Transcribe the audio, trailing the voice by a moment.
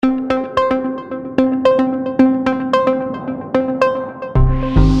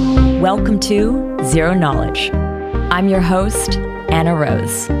Welcome to Zero Knowledge. I'm your host, Anna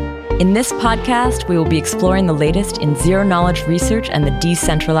Rose. In this podcast, we will be exploring the latest in zero-knowledge research and the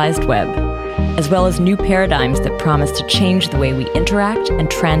decentralized web, as well as new paradigms that promise to change the way we interact and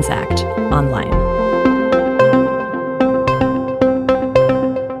transact online.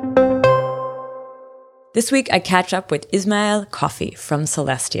 This week, I catch up with Ismail Koffi from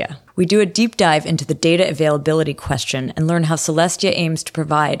Celestia. We do a deep dive into the data availability question and learn how Celestia aims to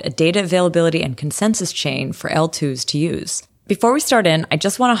provide a data availability and consensus chain for L2s to use. Before we start in, I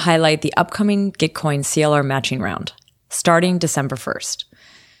just want to highlight the upcoming Gitcoin CLR matching round, starting December 1st.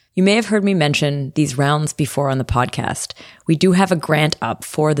 You may have heard me mention these rounds before on the podcast. We do have a grant up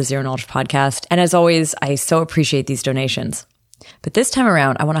for the Zero Knowledge podcast, and as always, I so appreciate these donations. But this time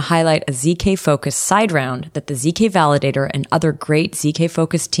around, I want to highlight a ZK-focused side round that the ZK Validator and other great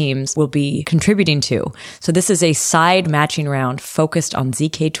ZK-focused teams will be contributing to. So this is a side matching round focused on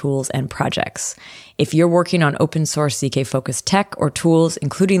ZK tools and projects. If you're working on open source ZK-focused tech or tools,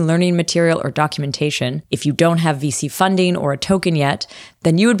 including learning material or documentation, if you don't have VC funding or a token yet,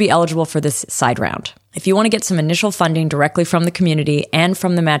 then you would be eligible for this side round. If you want to get some initial funding directly from the community and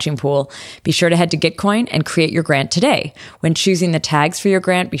from the matching pool, be sure to head to Gitcoin and create your grant today. When choosing the tags for your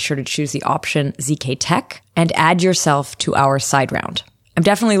grant, be sure to choose the option ZK Tech and add yourself to our side round. I'm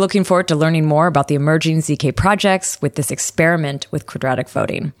definitely looking forward to learning more about the emerging ZK projects with this experiment with quadratic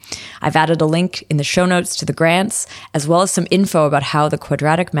voting. I've added a link in the show notes to the grants, as well as some info about how the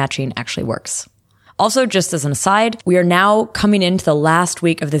quadratic matching actually works. Also, just as an aside, we are now coming into the last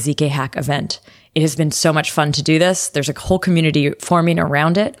week of the ZK Hack event. It has been so much fun to do this. There's a whole community forming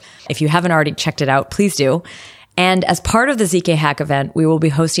around it. If you haven't already checked it out, please do. And as part of the ZK Hack event, we will be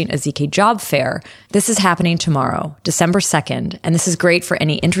hosting a ZK job fair. This is happening tomorrow, December 2nd, and this is great for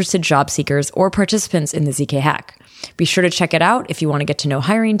any interested job seekers or participants in the ZK Hack. Be sure to check it out if you want to get to know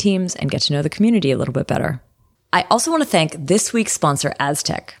hiring teams and get to know the community a little bit better. I also want to thank this week's sponsor,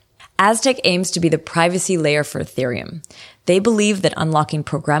 Aztec. Aztec aims to be the privacy layer for Ethereum. They believe that unlocking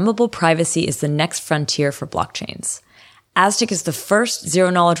programmable privacy is the next frontier for blockchains. Aztec is the first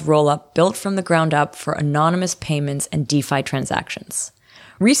zero-knowledge rollup built from the ground up for anonymous payments and DeFi transactions.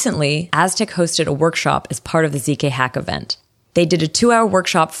 Recently, Aztec hosted a workshop as part of the ZK Hack event. They did a 2-hour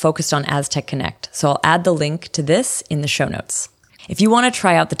workshop focused on Aztec Connect, so I'll add the link to this in the show notes. If you want to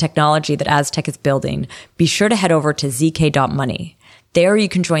try out the technology that Aztec is building, be sure to head over to zk.money. There you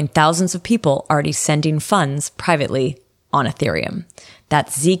can join thousands of people already sending funds privately on Ethereum.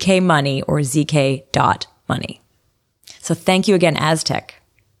 That's ZK Money or zk.money. So thank you again, Aztec.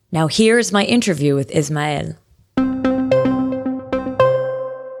 Now here's my interview with Ismail.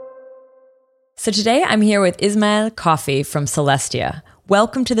 So today I'm here with Ismail Koffi from Celestia.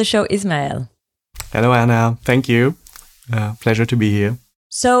 Welcome to the show, Ismail. Hello, Anna. Thank you. Pleasure to be here.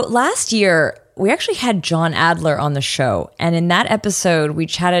 So last year, we actually had John Adler on the show. And in that episode, we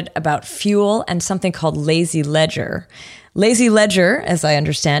chatted about fuel and something called Lazy Ledger. Lazy Ledger, as I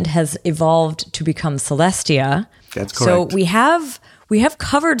understand, has evolved to become Celestia. That's correct. So we have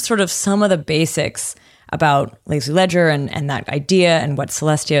covered sort of some of the basics about Lazy Ledger and that idea and what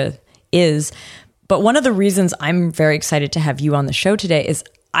Celestia is. But one of the reasons I'm very excited to have you on the show today is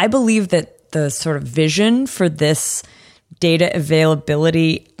I believe that the sort of vision for this data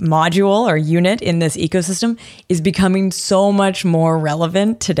availability module or unit in this ecosystem is becoming so much more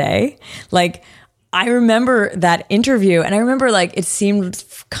relevant today. Like, I remember that interview and I remember like it seemed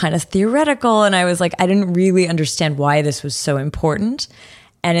kind of theoretical and I was like, I didn't really understand why this was so important.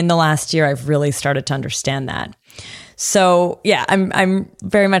 And in the last year, I've really started to understand that. So yeah, I'm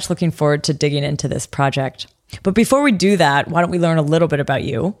very much looking forward to digging into this project. But before we do that, why don't we learn a little bit about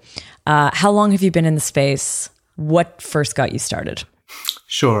you? How long have you been in the space? What first got you started?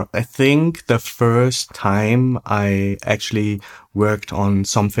 Sure. I think the first time I actually worked on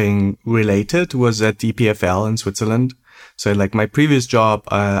something related was at EPFL in Switzerland. So like my previous job,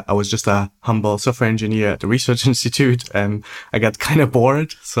 I was just a humble software engineer at the research institute and I got kind of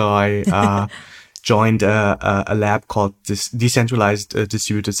bored. So I joined a lab called Decentralized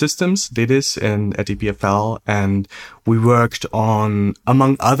Distributed Systems, DDIS, at EPFL, and we worked on,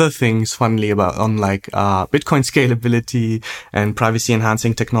 among other things, funnily on Bitcoin scalability and privacy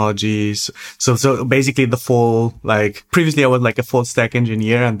enhancing technologies. So basically the full, previously I was like a full stack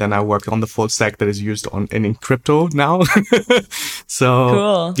engineer, and then I worked on the full stack that is used in crypto now. So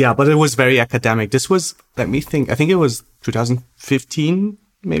cool. Yeah, but it was very academic. This was, let me think, I think it was 2015.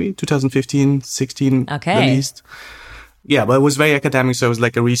 Maybe 2015, 16 released. Yeah, but it was very academic. So I was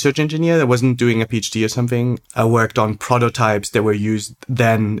like a research engineer. I wasn't doing a PhD or something. I worked on prototypes that were used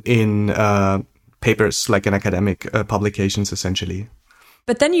then in papers, like in academic publications, essentially.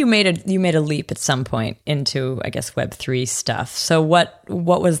 But then you made a leap at some point into, I guess, Web3 stuff. So what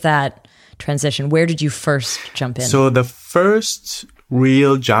was that transition? Where did you first jump in? So the first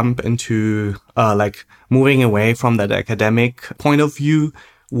real jump into like moving away from that academic point of view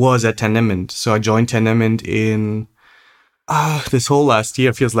was at Tendermint. So I joined Tendermint in this whole last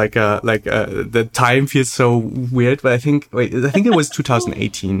year feels like the time feels so weird, but I think it was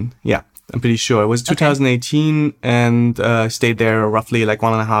 2018. Yeah, I'm pretty sure it was 2018, and stayed there roughly like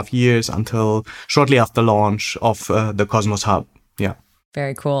 1.5 years until shortly after launch of the Cosmos Hub. Yeah.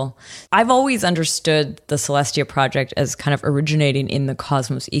 Very cool. I've always understood the Celestia project as kind of originating in the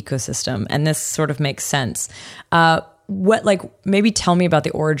Cosmos ecosystem, and this sort of makes sense. Maybe tell me about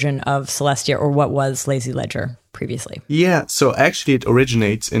the origin of Celestia, or what was Lazy Ledger previously? Yeah, so actually it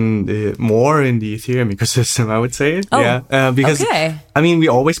originates more in the Ethereum ecosystem, I would say. Oh, yeah, because I mean, we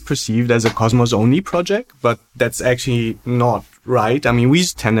always perceived as a Cosmos only project, but that's actually not right. I mean, we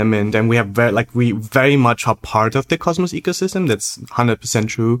use Tendermint, and we very much are part of the Cosmos ecosystem. That's 100%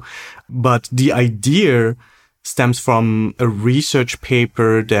 true. But the idea stems from a research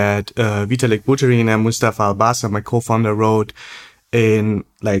paper that Vitalik Buterin and Mustafa Al-Bassa, my co-founder, wrote in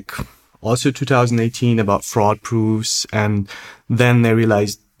also 2018 about fraud proofs. And then they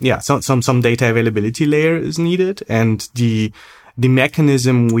realized, some data availability layer is needed. And the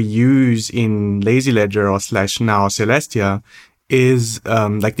mechanism we use in Lazy Ledger or / now Celestia is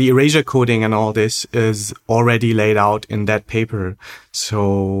the erasure coding and all this is already laid out in that paper.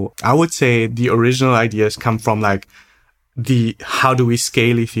 So I would say the original ideas come from how do we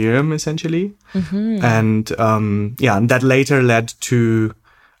scale Ethereum essentially. Mm-hmm. And and that later led to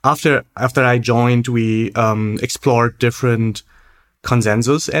after I joined, we explored different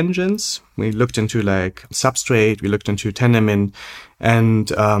consensus engines. We looked into Substrate, we looked into Tendermint,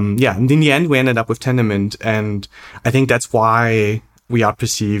 and and in the end we ended up with Tendermint. And I think that's why we are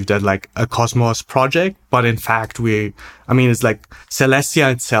perceived as a Cosmos project, but in fact it's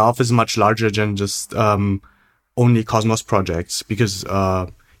Celestia itself is much larger than just only Cosmos projects, because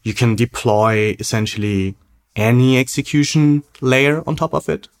you can deploy essentially any execution layer on top of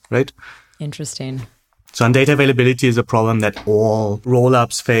it, right? Interesting. So, and data availability is a problem that all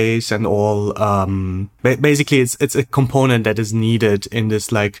rollups face, and all basically it's a component that is needed in this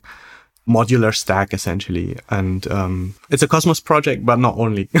modular stack essentially. And it's a Cosmos project, but not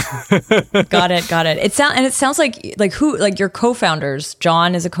only. Got it. It sounds like your co-founders.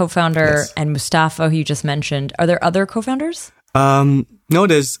 John is a co-founder, yes. And Mustafa, who you just mentioned. Are there other co-founders? No,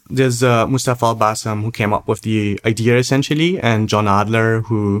 there's Mustafa Al-Bassa, who came up with the idea essentially, and John Adler,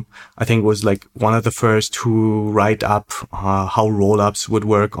 who I think was one of the first to write up how rollups would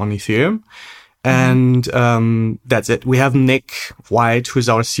work on Ethereum. And that's it. We have Nick White, who's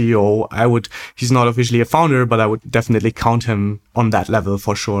our CEO. He's not officially a founder, but I would definitely count him on that level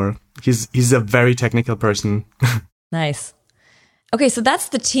for sure. He's a very technical person. Nice. Okay, so that's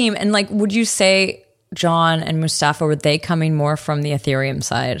the team. And would you say John and Mustafa, were they coming more from the Ethereum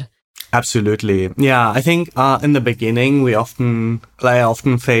side? Absolutely. Yeah, I think in the beginning I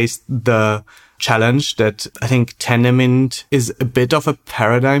often faced the challenge that I think Tendermint is a bit of a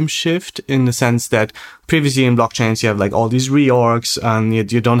paradigm shift, in the sense that previously in blockchains you have all these reorgs, and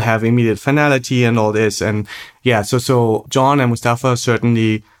you don't have immediate finality and all this. And so John and Mustafa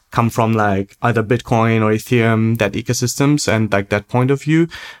certainly come from either Bitcoin or Ethereum, that ecosystems, and that point of view.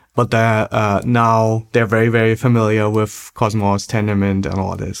 But now they're very, very familiar with Cosmos, Tendermint, and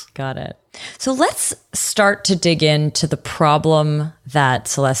all this. Got it. So let's start to dig into the problem that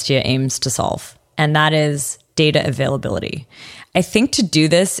Celestia aims to solve, and that is data availability. I think to do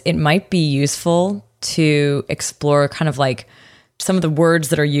this, it might be useful to explore kind of some of the words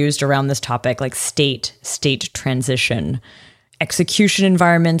that are used around this topic, like state transition, execution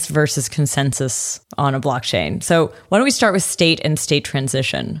environments versus consensus on a blockchain. So why don't we start with state and state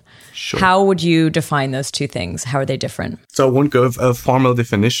transition? Sure. How would you define those two things? How are they different? So I won't give a formal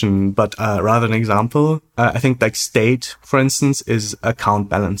definition, but rather an example. I think state, for instance, is account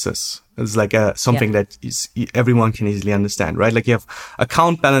balances. It's something that everyone can easily understand, right? You have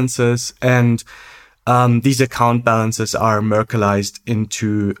account balances, and these account balances are Merkleized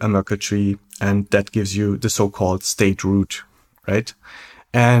into a Merkle tree, and that gives you the so-called state root. Right?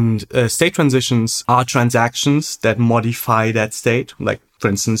 And state transitions are transactions that modify that state, for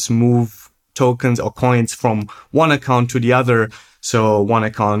instance, move tokens or coins from one account to the other. So one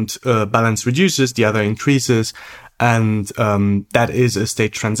account balance reduces, the other increases, and that is a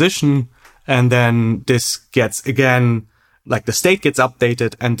state transition. And then this gets, again, the state gets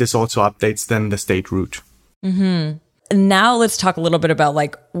updated, and this also updates then the state root. Mm-hmm. Now let's talk a little bit about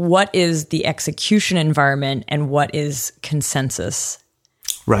what is the execution environment and what is consensus.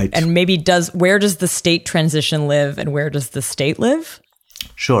 Right. And maybe where does the state transition live and where does the state live?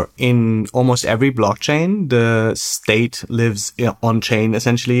 Sure. In almost every blockchain, the state lives on chain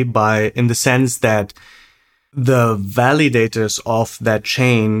essentially in the sense that the validators of that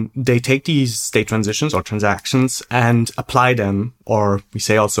chain, they take these state transitions or transactions and apply them, or we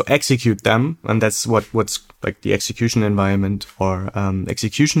say also execute them. And that's what's like the execution environment or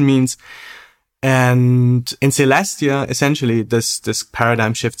execution means. And in Celestia, essentially, this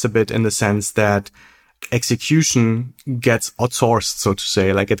paradigm shifts a bit in the sense that execution gets outsourced, so to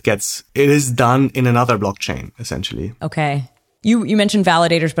say. Like it is done in another blockchain, essentially. Okay. You mentioned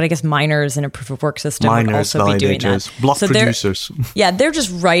validators, but I guess miners in a proof of work system would also be doing that. Block producers. They're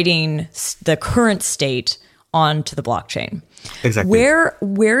just writing the current state onto the blockchain. Exactly.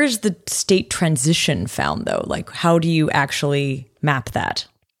 Where is the state transition found though? Like how do you actually map that?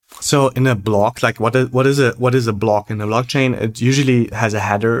 So in a block, like what is a block in a blockchain? It usually has a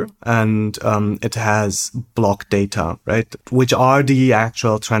header and it has block data, right? Which are the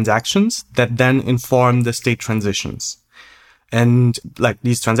actual transactions that then inform the state transitions. And like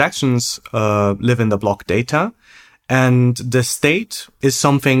these transactions live in the block data, and the state is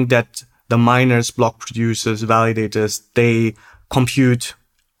something that the miners, block producers, validators, they compute,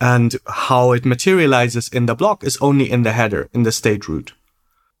 and how it materializes in the block is only in the header, in the state root.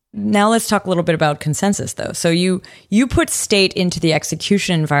 Now let's talk a little bit about consensus though. So you put state into the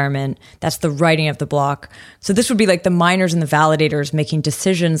execution environment. That's the writing of the block. So this would be like the miners and the validators making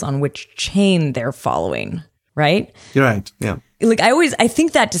decisions on which chain they're following, right? You're right. Yeah. Like I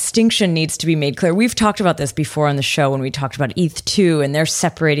think that distinction needs to be made clear. We've talked about this before on the show when we talked about ETH2 and they're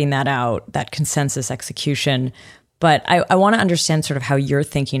separating that out, that consensus execution. But I want to understand sort of how you're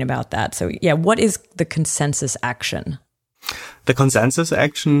thinking about that. So yeah, what is the consensus action? The consensus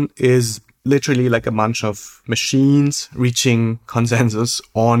action is literally like a bunch of machines reaching consensus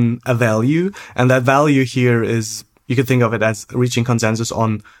on a value. And that value here is, you could think of it as reaching consensus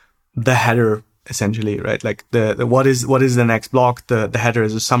on the header, essentially, right? Like what is the next block? The header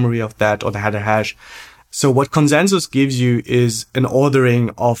is a summary of that, or the header hash. So what consensus gives you is an ordering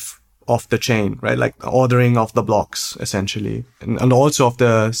of the chain, right? Like the ordering of the blocks, essentially, and also of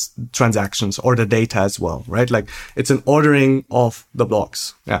the transactions or the data as well, right? Like it's an ordering of the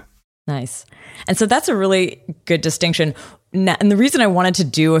blocks. Yeah. Nice. And so that's a really good distinction. And the reason I wanted to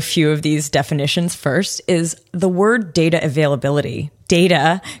do a few of these definitions first is the word data availability.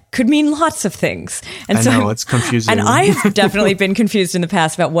 Data could mean lots of things. And I know, it's confusing. And I've definitely been confused in the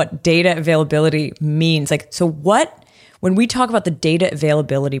past about what data availability means. Like, so when we talk about the data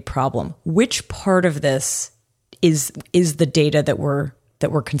availability problem, which part of this is the data that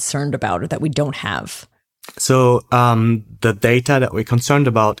we're concerned about or that we don't have? So the data that we're concerned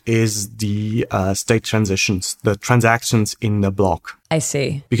about is the state transitions, the transactions in the block. I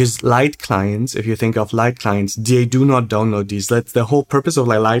see. Because light clients, if you think of light clients, they do not download these. The whole purpose of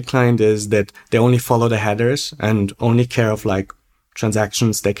light client is that they only follow the headers and only care of like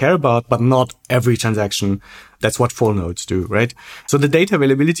transactions they care about, but not every transaction. That's what full nodes do, right? So the data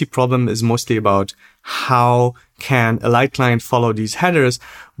availability problem is mostly about how can a light client follow these headers,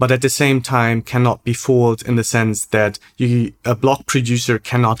 but at the same time cannot be fooled in the sense that a block producer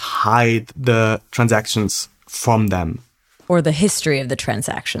cannot hide the transactions from them. Or the history of the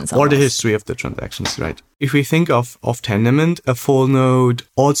transactions. Or the history of the transactions, right? If we think of Tendermint, a full node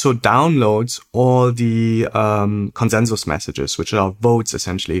also downloads all the consensus messages, which are votes,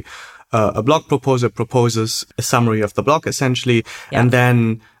 essentially. A block proposer proposes a summary of the block, essentially, and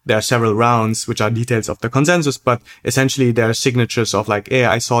then there are several rounds, which are details of the consensus, but essentially there are signatures of like, hey,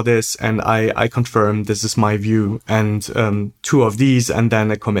 I saw this and I confirm this is my view, and two of these, and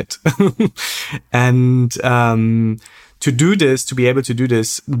then a commit. And to be able to do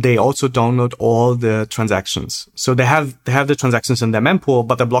this, they also download all the transactions. So they have the transactions in their mempool,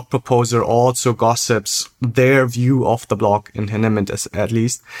 but the block proposer also gossips their view of the block, in Tendermint at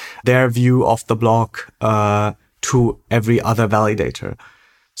least, their view of the block to every other validator.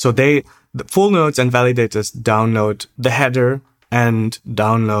 So the full nodes and validators download the header and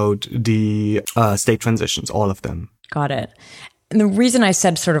download the state transitions, all of them. Got it. And the reason I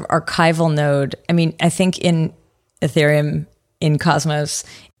said sort of archival node, I mean, I think in Ethereum, in Cosmos,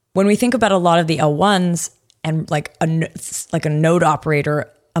 when we think about a lot of the L1s and like a node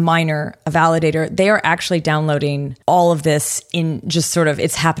operator, a miner, a validator, they are actually downloading all of this in just sort of,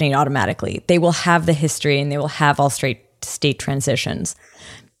 it's happening automatically. They will have the history and they will have all state transitions.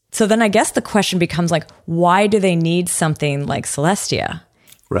 So then I guess the question becomes like, why do they need something like Celestia?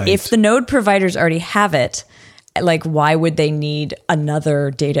 Right. If the node providers already have it, like why would they need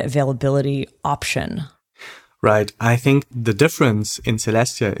another data availability option? Right. I think the difference in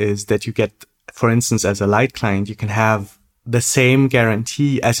Celestia is that you get, for instance, as a light client, you can have the same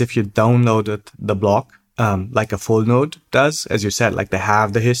guarantee as if you downloaded the block, like a full node does. As you said, like they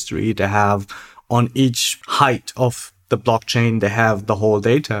have the history, they have on each height of the blockchain, they have the whole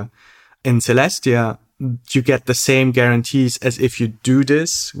data. In Celestia, you get the same guarantees as if you do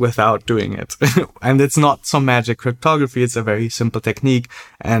this without doing it. And it's not some magic cryptography. It's a very simple technique,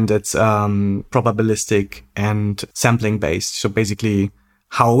 and it's probabilistic and sampling based. So basically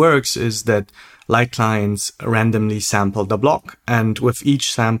how it works is that light clients randomly sample the block, and with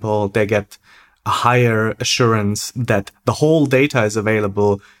each sample, they get a higher assurance that the whole data is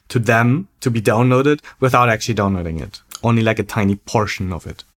available to them to be downloaded without actually downloading it. Only like a tiny portion of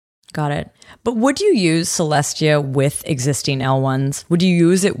it. Got it. But would you use Celestia with existing L1s? Would you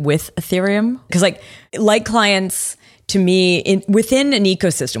use it with Ethereum? Because like light clients, to me, within an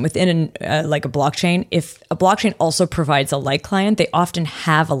ecosystem, within like a blockchain, if a blockchain also provides a light client, they often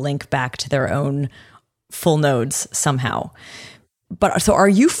have a link back to their own full nodes somehow. But so are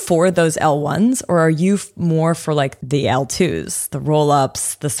you for those L1s, or are you more for like the L2s, the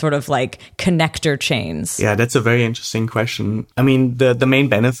rollups, the sort of like connector chains? Yeah, that's a very interesting question. I mean, the main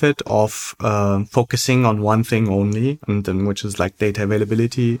benefit of focusing on one thing only, and then which is like data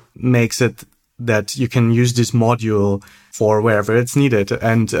availability, makes it that you can use this module for wherever it's needed.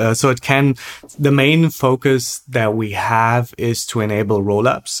 And so it can, the main focus that we have is to enable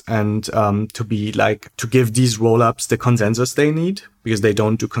rollups and to be like, to give these rollups the consensus they need, because they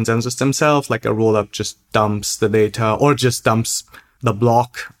don't do consensus themselves. Like a rollup just dumps the data or just dumps the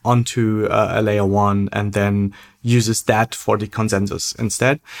block onto a layer 1 and then uses that for the consensus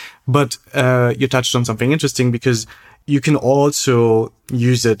instead. But you touched on something interesting, because you can also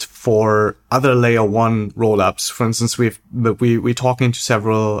use it for other layer 1 rollups. For instance, we're talking to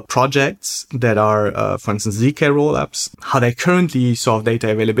several projects that are, for instance, ZK rollups. How they currently solve data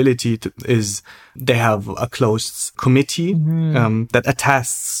availability is they have a closed committee that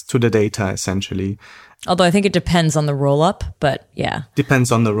attests to the data, essentially. Although I think it depends on the rollup, but yeah.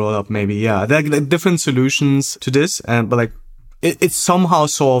 Depends on the rollup, maybe, yeah. There are different solutions to this, but like it's somehow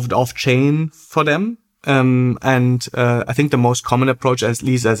solved off-chain for them. I think the most common approach, at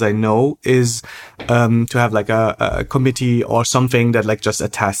least as I know, is to have like a committee or something that like just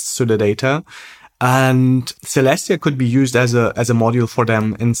attests to the data. And Celestia could be used as a module for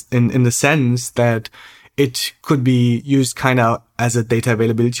them in the sense that it could be used kind of as a data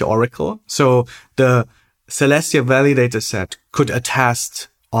availability oracle. So the Celestia validator set could attest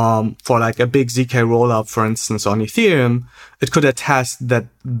for like a big ZK rollup, for instance, on Ethereum, it could attest that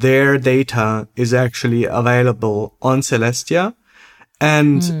their data is actually available on Celestia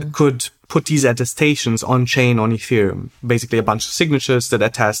and could put these attestations on chain on Ethereum. Basically a bunch of signatures that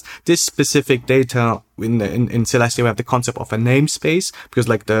attest this specific data. In Celestia, we have the concept of a namespace, because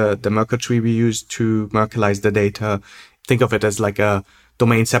like the Merkle tree we use to Merkleize the data, think of it as like a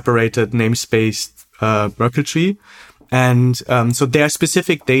domain separated namespace Merkle tree. And so their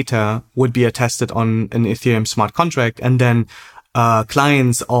specific data would be attested on an Ethereum smart contract, and then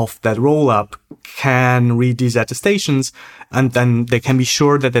clients of that rollup can read these attestations, and then they can be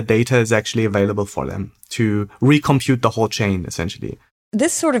sure that the data is actually available for them to recompute the whole chain, essentially.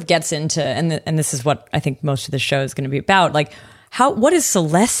 This sort of gets into, and this is what I think most of the show is going to be about, like what is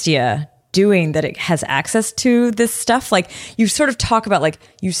Celestia doing that it has access to this stuff? Like you sort of talk about like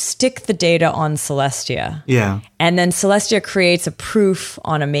you stick the data on Celestia. Yeah. And then Celestia creates a proof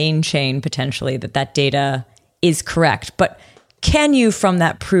on a main chain potentially that data is correct. But can you from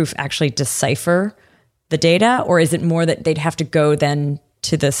that proof actually decipher the data? Or is it more that they'd have to go then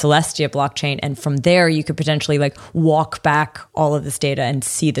to the Celestia blockchain, and from there you could potentially like walk back all of this data and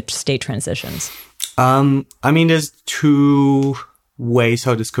see the state transitions? I mean, there's two ways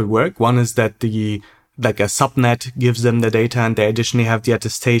how this could work. One is that like a subnet gives them the data, and they additionally have the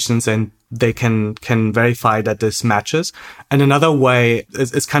attestations, and they can verify that this matches. And another way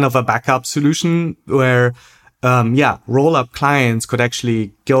is kind of a backup solution where rollup clients could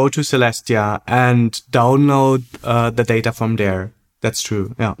actually go to Celestia and download the data from there. That's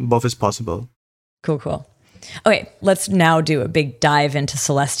true. Yeah, both is possible. Cool. Okay, let's now do a big dive into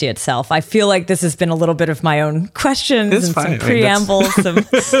Celestia itself. I feel like this has been a little bit of my own questions and some preambles, some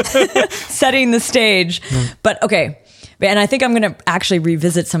setting the stage. But okay, and I think I'm going to actually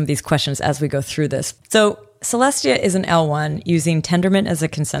revisit some of these questions as we go through this. So Celestia is an L1 using Tendermint as a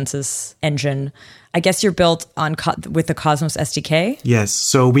consensus engine. I guess you're built on with the Cosmos SDK? Yes.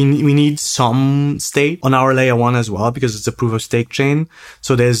 So we need some state on our layer 1 as well, because it's a proof of stake chain.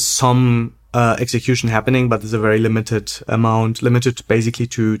 So there's some execution happening, but there's a very limited amount, limited basically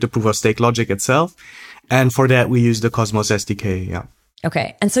to the proof of stake logic itself. And for that, we use the Cosmos SDK. Yeah.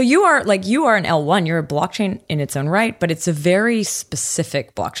 Okay. And so you are an L1, you're a blockchain in its own right, but it's a very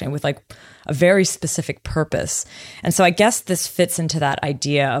specific blockchain with like a very specific purpose. And so I guess this fits into that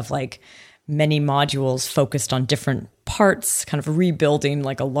idea of like many modules focused on different parts, kind of rebuilding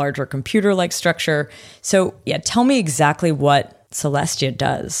like a larger computer-like structure. So yeah, tell me exactly what Celestia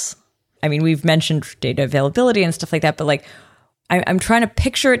does. I mean, we've mentioned data availability and stuff like that, but like I'm trying to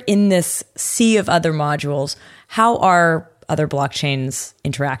picture it in this sea of other modules. How are other blockchains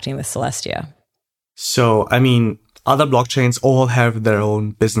interacting with Celestia? So, I mean, other blockchains all have their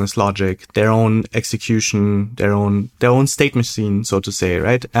own business logic, their own execution, their own state machine, so to say,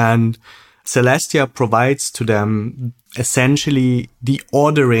 right? And Celestia provides to them essentially the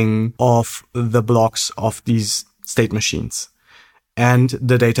ordering of the blocks of these state machines and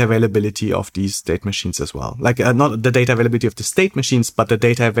the data availability of these state machines as well. Like not the data availability of the state machines, but the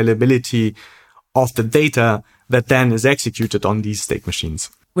data availability of the data that then is executed on these state machines.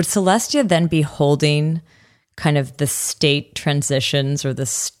 Would Celestia then be holding kind of the state transitions or the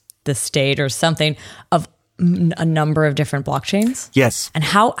state or something of a number of different blockchains? Yes. And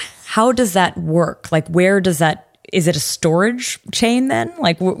how does that work? Like, where does that, is it a storage chain then?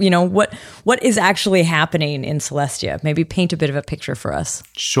 Like, you know, what is actually happening in Celestia? Maybe paint a bit of a picture for us.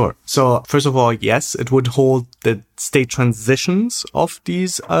 Sure. So first of all, yes, it would hold the state transitions of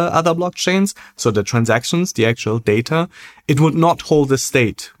these other blockchains. So the transactions, the actual data. It would not hold the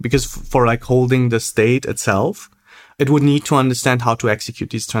state because for like holding the state itself, it would need to understand how to execute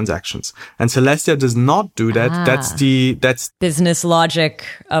these transactions. And Celestia does not do that. That's business logic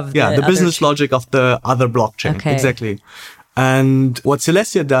of the business logic of the other blockchain. Okay. Exactly. And what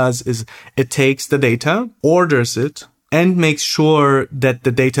Celestia does is it takes the data, orders it, and makes sure that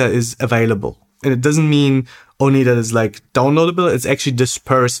the data is available. And it doesn't mean only that it's like downloadable. It's actually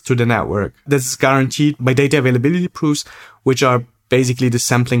dispersed to the network. This is guaranteed by data availability proofs, which are basically the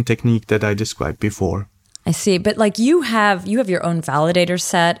sampling technique that I described before. I see. But like you have your own validator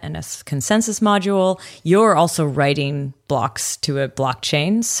set and a consensus module. You're also writing blocks to a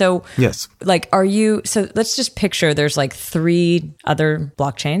blockchain. So yes, like so let's just picture there's like 3 other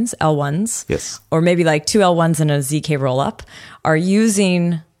blockchains, L1s. Yes. Or maybe like 2 L1s and a ZK rollup are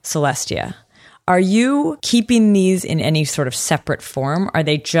using Celestia. Are you keeping these in any sort of separate form? Are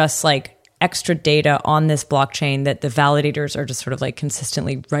they just like extra data on this blockchain that the validators are just sort of like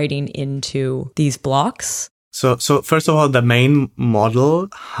consistently writing into these blocks? So first of all, the main model,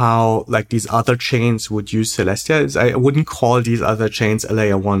 how like these other chains would use Celestia is I wouldn't call these other chains a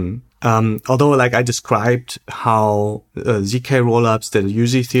layer 1. Although like I described how ZK rollups that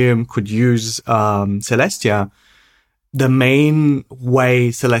use Ethereum could use Celestia, the main way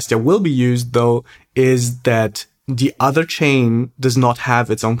Celestia will be used though is that the other chain does not have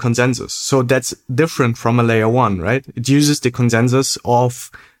its own consensus. So that's different from a layer 1, right? It uses the consensus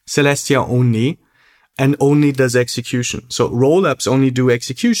of Celestia only and only does execution. So rollups only do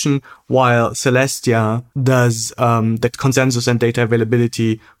execution while Celestia does the consensus and data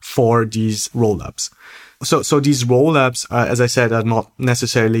availability for these rollups. So these rollups, as I said, are not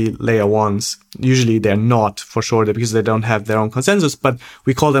necessarily layer 1s. Usually they're not for sure because they don't have their own consensus, but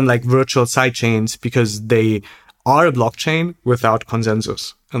we call them like virtual sidechains because they are a blockchain without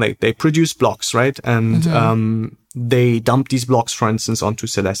consensus. And they produce blocks, right? And they dump these blocks, for instance, onto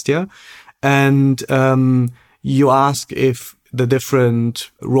Celestia. And you ask if the different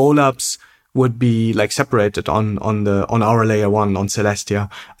rollups would be like separated on our layer 1 on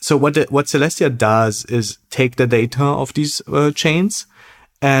Celestia. So what Celestia does is take the data of these chains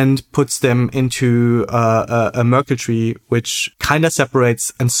and puts them into a Merkle tree, which kind of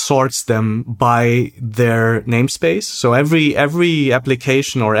separates and sorts them by their namespace. So every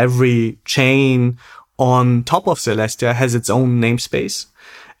application or every chain on top of Celestia has its own namespace.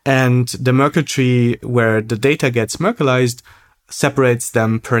 And the Merkle tree where the data gets Merkleized separates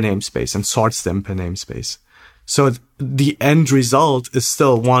them per namespace and sorts them per namespace. So the end result is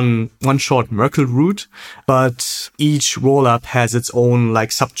still one short Merkle root, but each rollup has its own like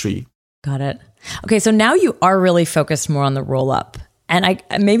subtree. Got it. Okay, so now you are really focused more on the rollup. And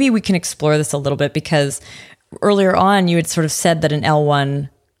maybe we can explore this a little bit because earlier on you had sort of said that an L1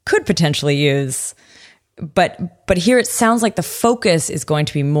 could potentially use, but here it sounds like the focus is going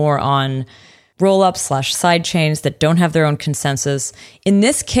to be more on rollup/side chains that don't have their own consensus. In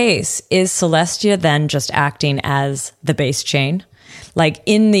this case, is Celestia then just acting as the base chain? Like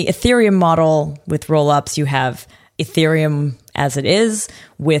in the Ethereum model with rollups, you have Ethereum as it is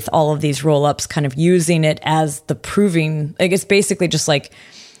with all of these rollups kind of using it as the proving, like it's basically just like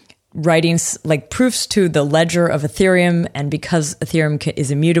writing like proofs to the ledger of Ethereum. And because Ethereum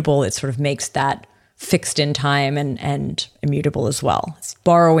is immutable, it sort of makes that fixed in time and immutable as well. It's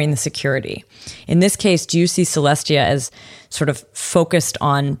borrowing the security. In this case, do you see Celestia as sort of focused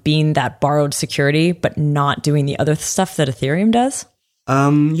on being that borrowed security, but not doing the other stuff that Ethereum does?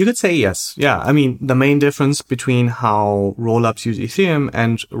 You could say yes. Yeah. I mean, the main difference between how rollups use Ethereum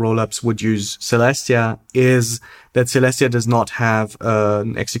and rollups would use Celestia is that Celestia does not have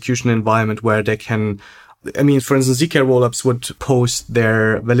an execution environment where they can, I mean, for instance, ZK rollups would post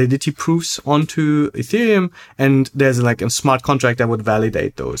their validity proofs onto Ethereum, and there's like a smart contract that would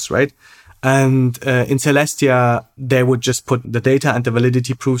validate those, right? And in Celestia, they would just put the data and the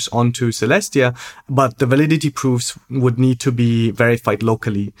validity proofs onto Celestia, but the validity proofs would need to be verified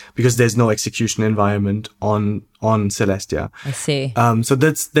locally because there's no execution environment on Celestia. I see. So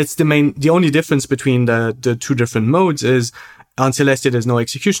that's the only difference between the two different modes is on Celestia, there's no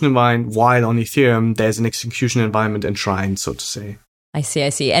execution environment, while on Ethereum, there's an execution environment enshrined, so to say. I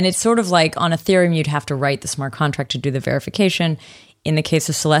see. And it's sort of like on Ethereum, you'd have to write the smart contract to do the verification. In the case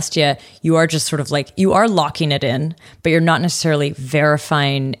of Celestia, you are just sort of like, you are locking it in, but you're not necessarily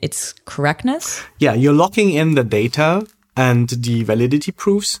verifying its correctness. Yeah, you're locking in the data and the validity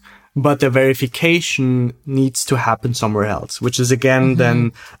proofs, but the verification needs to happen somewhere else, which is again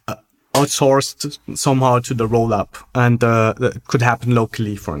then outsourced somehow to the rollup, and that could happen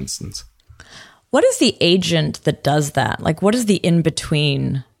locally, for instance. What is the agent that does that? Like, what is the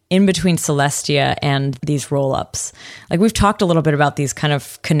in-between Celestia and these rollups? Like, we've talked a little bit about these kind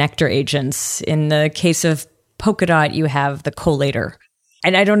of connector agents. In the case of Polkadot, you have the collator.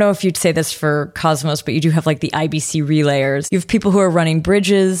 And I don't know if you'd say this for Cosmos, but you do have like the IBC relayers. You have people who are running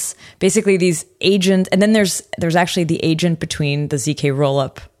bridges, basically these agents. And then there's actually the agent between the ZK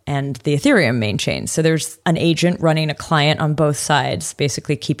rollup and the Ethereum main chain. So there's an agent running a client on both sides,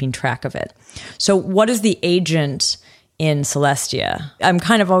 basically keeping track of it. So what is the agent in Celestia? I'm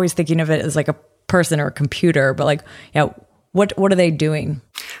kind of always thinking of it as like a person or a computer, but like, yeah, what are they doing?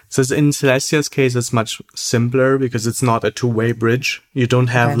 So in Celestia's case, it's much simpler because it's not a two-way bridge. You don't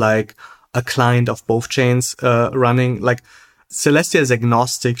have like a client of both chains running. Like Celestia is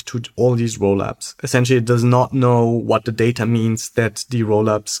agnostic to all these rollups. Essentially, it does not know what the data means that the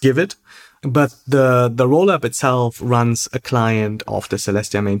rollups give it. But the rollup itself runs a client of the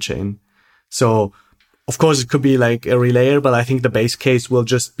Celestia main chain. So of course, it could be like a relayer, but I think the base case will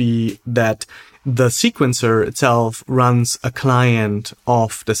just be that the sequencer itself runs a client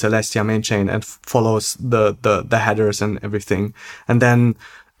of the Celestia main chain and follows the headers and everything. And then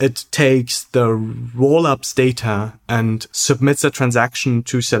it takes the rollup's data and submits a transaction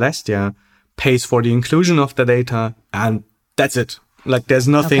to Celestia, pays for the inclusion of the data, and that's it. Like there's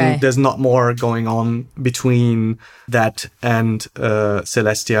nothing, there's not more going on between that and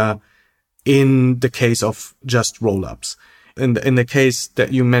Celestia in the case of just rollups. In the case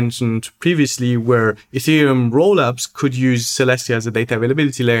that you mentioned previously, where Ethereum rollups could use Celestia as a data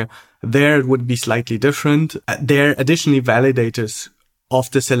availability layer, there it would be slightly different. There, additionally, validators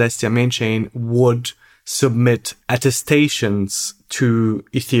of the Celestia main chain would submit attestations to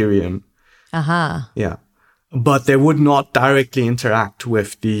Ethereum. Yeah. But they would not directly interact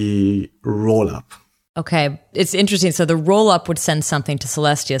with the rollup. Okay, it's interesting. So the rollup would send something to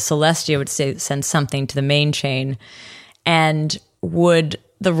Celestia. Celestia would send something to the main chain. And would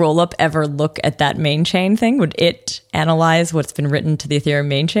the rollup ever look at that main chain thing? Would it analyze what's been written to the Ethereum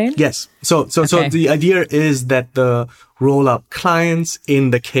main chain? Yes. So the idea is that the rollup clients,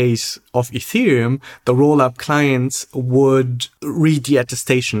 in the case of Ethereum, the rollup clients would read the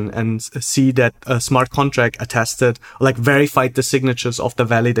attestation and see that a smart contract attested, like verified the signatures of the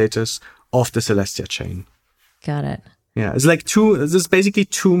validators of the Celestia chain. Got it. Yeah. There's basically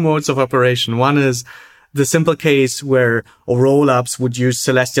two modes of operation. One is the simple case where rollups would use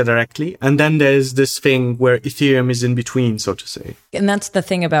Celestia directly. And then there's this thing where Ethereum is in between, so to say. And that's the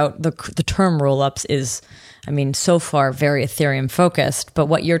thing about the term rollups is, I mean, so far very Ethereum focused, but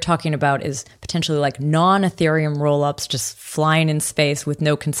what you're talking about is potentially like non-Ethereum rollups just flying in space with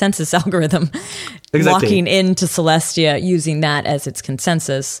no consensus algorithm, locking into Celestia, using that as its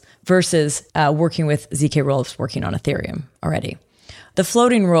consensus versus working with ZK rollups working on Ethereum already. The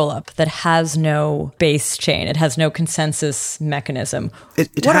floating rollup that has no base chain, it has no consensus mechanism.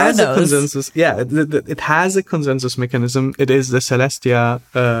 It has a consensus. Yeah, it has a consensus mechanism. It is the Celestia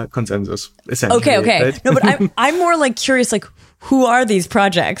consensus, essentially. Okay. Right? No, but I'm more like curious, like who are these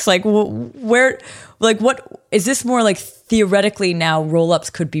projects? Like where, like what is this more like theoretically now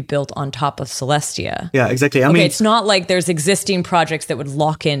rollups could be built on top of Celestia? Yeah, exactly. I Okay, mean, it's not like there's existing projects that would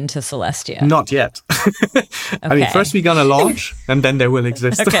lock into Celestia. not yet. I mean, first we're gonna launch, and then they will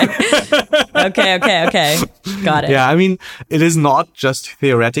exist. Okay. Okay. Got it. Yeah, I mean, it is not just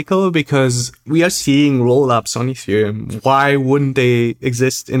theoretical because we are seeing rollups on Ethereum. Why wouldn't they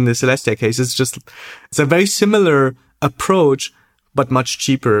exist in the Celestia case? It's a very similar approach, but much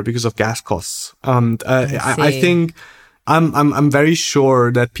cheaper because of gas costs. I think I'm very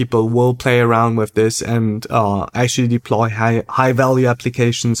sure that people will play around with this and actually deploy high value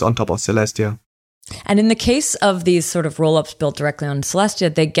applications on top of Celestia. And in the case of these sort of rollups built directly on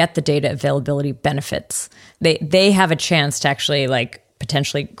Celestia, they get the data availability benefits. They have a chance to actually like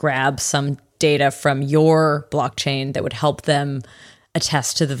potentially grab some data from your blockchain that would help them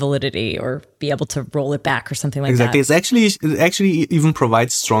attest to the validity or be able to roll it back or something like that. Exactly. It actually even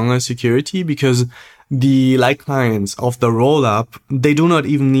provides stronger security because the light clients of the rollup, they do not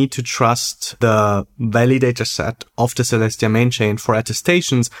even need to trust the validator set of the Celestia main chain for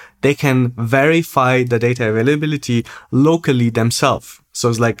attestations. They can verify the data availability locally themselves. So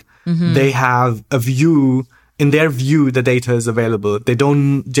it's like they have a view. In their view, the data is available. They do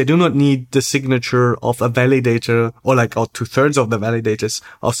not need the signature of a validator or 2/3 of the validators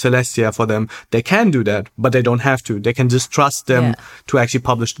of Celestia for them. They can do that, but they don't have to. They can just trust them to actually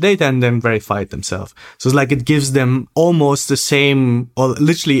publish the data and then verify it themselves. So it's like it gives them almost the same, or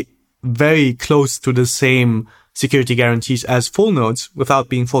literally very close to the same security guarantees as full nodes without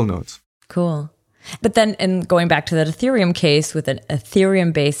being full nodes. Cool. But then, and going back to that Ethereum case with an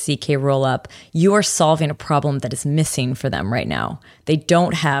Ethereum-based ZK rollup, you are solving a problem that is missing for them right now. They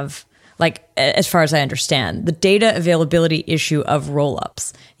don't have, as far as I understand, the data availability issue of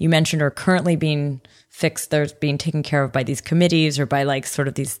rollups you mentioned are currently being fixed. They're being taken care of by these committees or by sort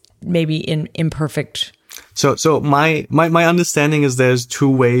of these maybe imperfect. So my understanding is there's two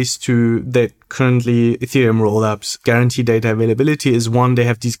ways that currently Ethereum rollups guarantee data availability. Is one, they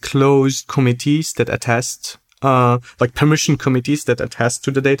have these closed committees that attest, permission committees that attest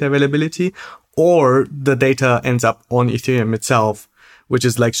to the data availability, or the data ends up on Ethereum itself, which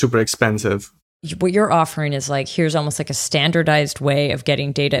is super expensive. What you're offering is here's almost a standardized way of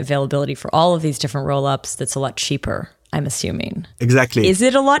getting data availability for all of these different rollups that's a lot cheaper, I'm assuming. Exactly. Is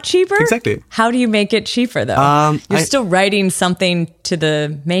it a lot cheaper? Exactly. How do you make it cheaper, though? You're still writing something to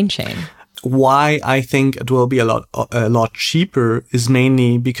the main chain. Why I think it will be a lot cheaper is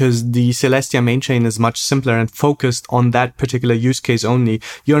mainly because the Celestia main chain is much simpler and focused on that particular use case only.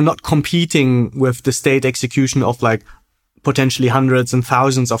 You're not competing with the state execution of potentially hundreds and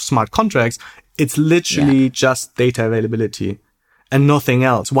thousands of smart contracts. It's literally just data availability and nothing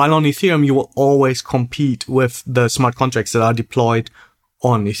else. While on Ethereum, you will always compete with the smart contracts that are deployed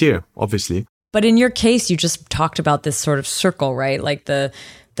on Ethereum, obviously. But in your case, you just talked about this sort of circle, right? The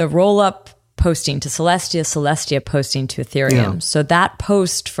roll-up posting to Celestia, Celestia posting to Ethereum. Yeah. So that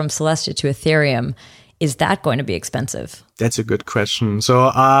post from Celestia to Ethereum, is that going to be expensive? That's a good question. So,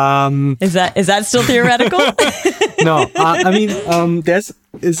 is that still theoretical? No,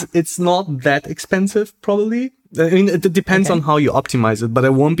 it's not that expensive, probably. I mean, it depends on how you optimize it, but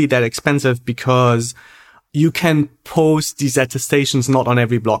it won't be that expensive because you can post these attestations not on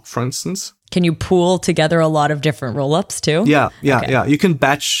every block, for instance. Can you pool together a lot of different rollups too? Yeah. You can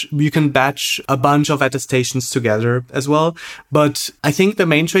batch a bunch of attestations together as well. But I think the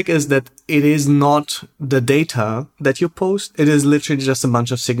main trick is that it is not the data that you post. It is literally just a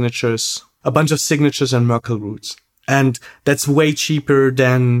bunch of signatures and Merkle roots. And that's way cheaper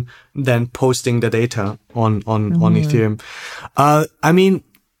than posting the data on Ethereum. I mean,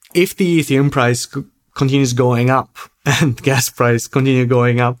 if the Ethereum price continues going up and gas price continue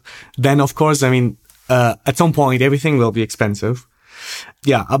going up, then of course, at some point everything will be expensive.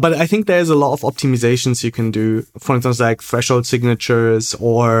 Yeah, but I think there's a lot of optimizations you can do. For instance, threshold signatures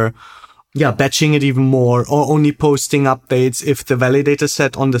or batching it even more, or only posting updates if the validator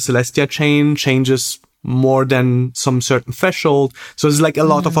set on the Celestia chain changes more than some certain threshold. So there's a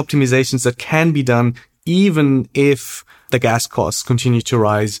lot of optimizations that can be done even if the gas costs continue to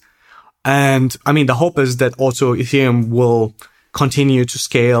rise. And the hope is that also Ethereum will continue to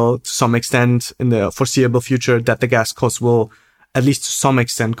scale to some extent in the foreseeable future, that the gas costs will at least to some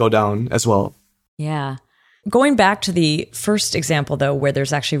extent go down as well. Yeah. Going back to the first example, though, where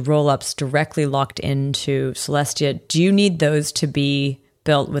there's actually rollups directly locked into Celestia, do you need those to be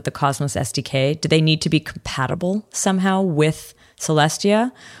built with the Cosmos SDK? Do they need to be compatible somehow with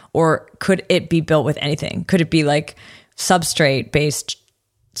Celestia? Or could it be built with anything? Could it be Substrate-based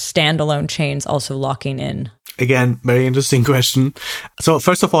standalone chains also locking in? Again, very interesting question. So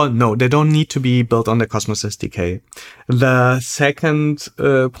first of all, no, they don't need to be built on the Cosmos SDK. The second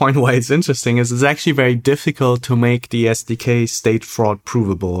point why it's interesting is it's actually very difficult to make the SDK state fraud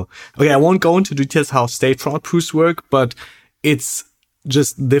provable. Okay, I won't go into details how state fraud proofs work, but it's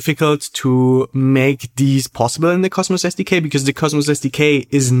just difficult to make these possible in the Cosmos SDK because the Cosmos SDK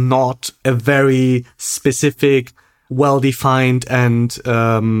is not a very specific, well-defined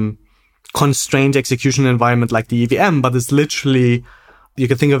and constrained execution environment like the EVM, but it's literally, you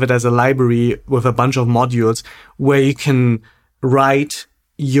can think of it as a library with a bunch of modules where you can write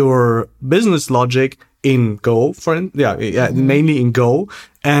your business logic in Go, mainly in Go,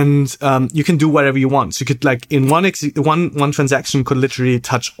 and you can do whatever you want. So you could like in one transaction could literally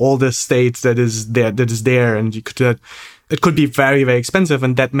touch all the state that is there, and you could it could be very, very expensive,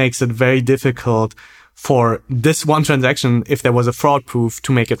 and that makes it very difficult for this one transaction, if there was a fraud proof,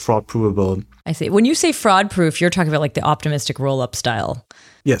 to make it fraud provable. I see. When you say fraud proof, you're talking about like the optimistic rollup style.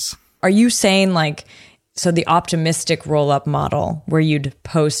 Yes. Are you saying like, so the optimistic rollup model where you'd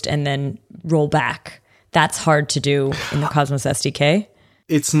post and then roll back, that's hard to do in the Cosmos SDK?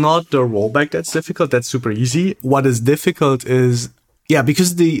 It's not the rollback that's difficult. That's super easy. What is difficult is,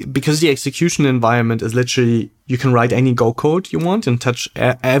 because the execution environment is literally, you can write any Go code you want and touch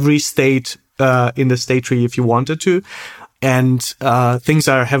every state in the state tree if you wanted to. And things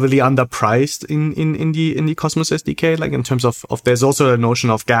are heavily underpriced in the Cosmos SDK, like in terms of there's also a notion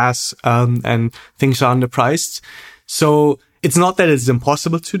of gas, and things are underpriced. So it's not that it's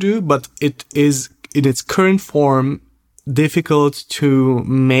impossible to do, but it is in its current form difficult to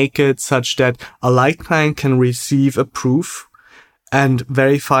make it such that a light client can receive a proof and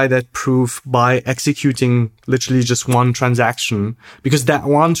verify that proof by executing literally just one transaction, because that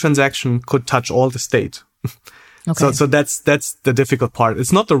one transaction could touch all the state. Okay. So that's the difficult part.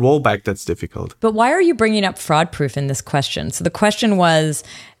 It's not the rollback that's difficult. But why are you bringing up fraud proof in this question? So the question was,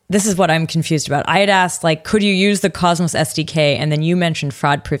 this is what I'm confused about. I had asked, like, could you use the Cosmos SDK? And then you mentioned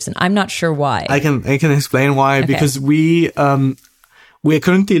fraud proofs, and I'm not sure why. I can explain why. Okay. Because we're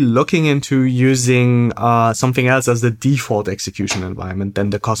currently looking into using something else as the default execution environment than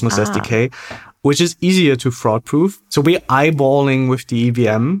the Cosmos SDK, which is easier to fraud proof. So we're eyeballing with the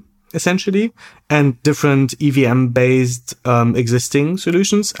EVM essentially and different EVM based existing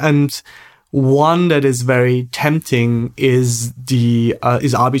solutions. And one that is very tempting is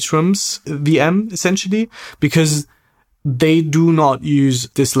Arbitrum's VM essentially, because they do not use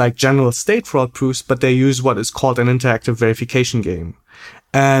this like general state fraud proofs, but they use what is called an interactive verification game.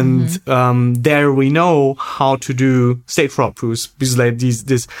 And there we know how to do state fraud proofs, because like this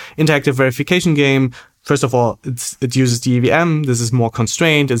interactive verification game, first of all, it uses the EVM. This is more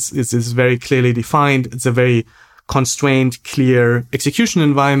constrained. It's very clearly defined. It's a very constrained, clear execution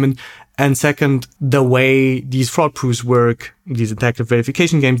environment. And second, the way these fraud proofs work, these interactive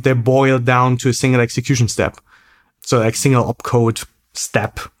verification games, they're boiled down to a single execution step. So like single opcode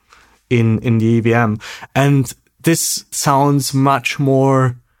step in the EVM. And this sounds much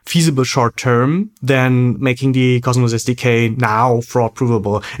more feasible short term than making the Cosmos SDK now fraud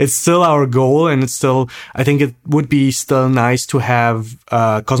provable. It's still our goal, and it's still, I think it would be still nice to have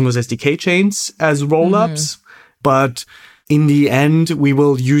Cosmos SDK chains as rollups, but in the end, we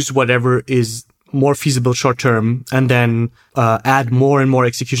will use whatever is more feasible short term and then add more and more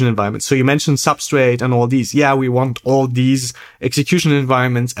execution environments. So you mentioned Substrate and all these. Yeah, we want all these execution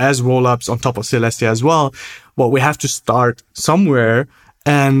environments as rollups on top of Celestia as well. But we have to start somewhere.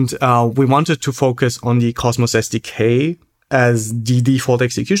 And we wanted to focus on the Cosmos SDK as the default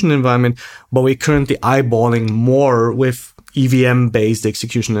execution environment, but we're currently eyeballing more with EVM-based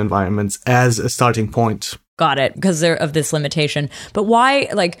execution environments as a starting point. Got it, because they're of this limitation. But why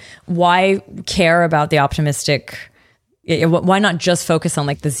care about the optimistic? Why not just focus on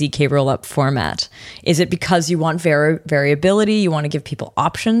like the ZK rollup format? Is it because you want variability? You want to give people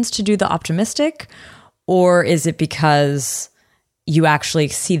options to do the optimistic? Or is it because you actually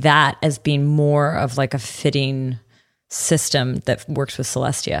see that as being more of like a fitting system that works with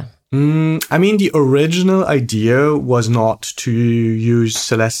Celestia? I mean, the original idea was not to use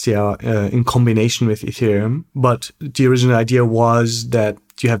Celestia in combination with Ethereum, but the original idea was that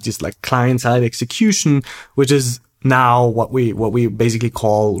you have this like client-side execution, which is now what we basically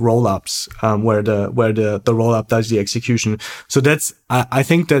call rollups, where the rollup does the execution. So I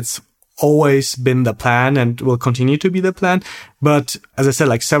think that's always been the plan and will continue to be the plan. But as I said,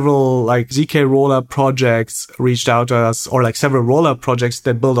 like several like ZK rollup projects reached out to us, or like several rollup projects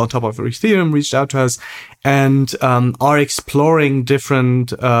that build on top of Ethereum reached out to us and are exploring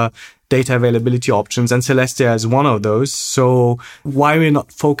different data availability options, and Celestia is one of those. So why we're not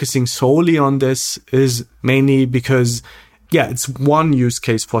focusing solely on this is mainly because, yeah, it's one use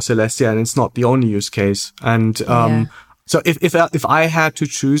case for Celestia and it's not the only use case. And so if I had to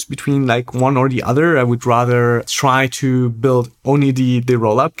choose between like one or the other, I would rather try to build only the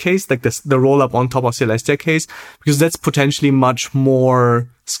rollup case, like the rollup on top of Celestia case, because that's potentially much more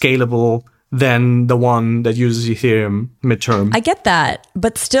scalable than the one that uses Ethereum midterm. I get that,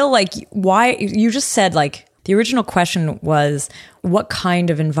 but still, like, why? You just said, like, the original question was, what kind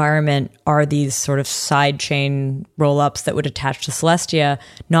of environment are these sort of sidechain rollups that would attach to Celestia?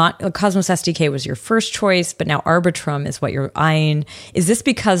 Not Cosmos SDK was your first choice, but now Arbitrum is what you're eyeing. Is this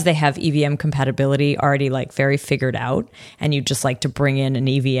because they have EVM compatibility already like very figured out, and you just like to bring in an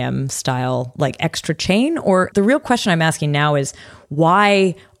EVM style like extra chain? Or the real question I'm asking now is,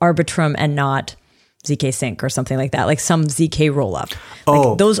 why Arbitrum and not ZK Sync or something like that, like some ZK rollup?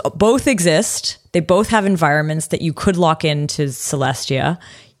 Like those both exist. They both have environments that you could lock into Celestia.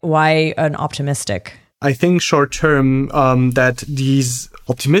 Why an optimistic? I think short term that these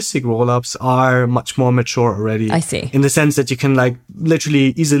optimistic rollups are much more mature already. I see. In the sense that you can like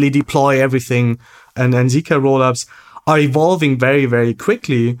literally easily deploy everything, and ZK rollups are evolving very, very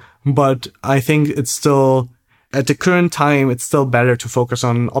quickly. But I think it's still, at the current time, it's still better to focus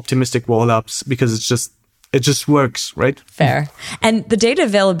on optimistic rollups because it just works, right? Fair. And the data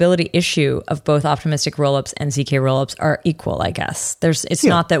availability issue of both optimistic rollups and ZK rollups are equal, I guess. It's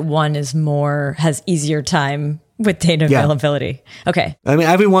not that one has easier time with data availability. Okay. I mean,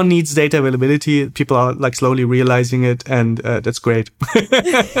 everyone needs data availability. People are like slowly realizing it, and that's great.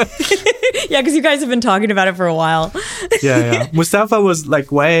 Yeah, because you guys have been talking about it for a while. Yeah. Mustafa was like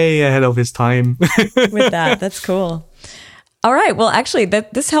way ahead of his time. With that. That's cool. All right. Well, actually,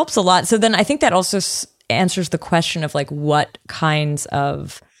 this helps a lot. So then I think that also answers the question of like what kinds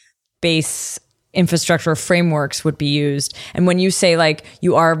of base infrastructure frameworks would be used. And when you say like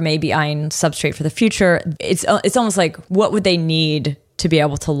you are maybe eyeing Substrate for the future, it's almost like, what would they need to be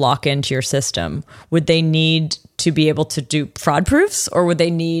able to lock into your system? Would they need to be able to do fraud proofs, or would they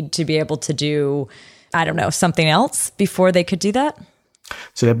need to be able to do, I don't know, something else before they could do that?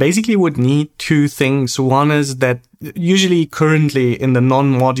 So they basically would need two things. One is that usually currently in the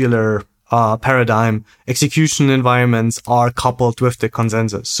non-modular paradigm, execution environments are coupled with the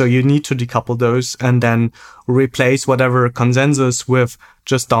consensus. So you need to decouple those and then replace whatever consensus with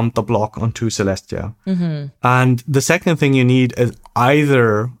just dump the block onto Celestia. Mm-hmm. And the second thing you need is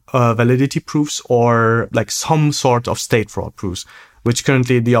either validity proofs or like some sort of state fraud proofs, which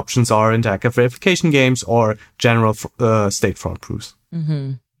currently the options are interactive verification games or general state fraud proofs.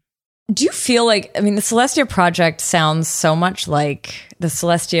 Mm-hmm. Do you feel like, I mean, the Celestia project sounds so much like the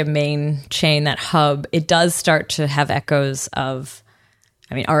Celestia main chain, that hub. It does start to have echoes of,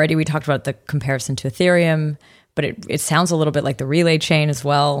 I mean, already we talked about the comparison to Ethereum, but it sounds a little bit like the Relay chain as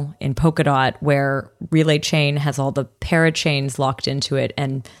well in Polkadot, where Relay chain has all the parachains locked into it,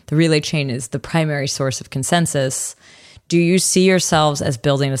 and the Relay chain is the primary source of consensus. Do you see yourselves as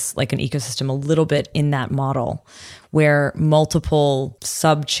building like an ecosystem a little bit in that model, where multiple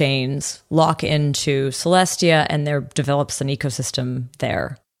sub-chains lock into Celestia and there develops an ecosystem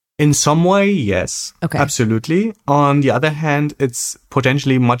there? In some way, yes. Okay. Absolutely. On the other hand, it's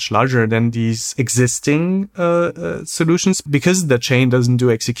potentially much larger than these existing solutions. Because the chain doesn't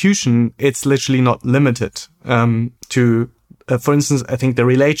do execution, it's literally not limited to... for instance, I think the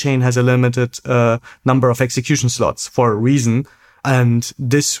Relay chain has a limited number of execution slots for a reason. And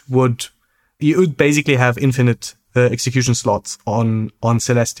you would basically have infinite execution slots on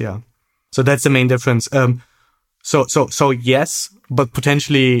Celestia. So that's the main difference. So yes, but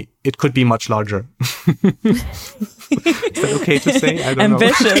potentially it could be much larger. Is that okay to say? I don't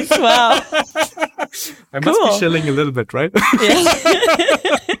Ambitious. know. Wow. I must be chilling a little bit, right? Yeah.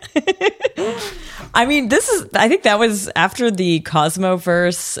 I mean, I think that was after the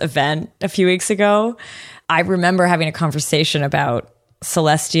Cosmoverse event a few weeks ago. I remember having a conversation about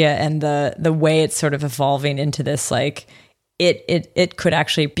Celestia and the way it's sort of evolving into this, like, it could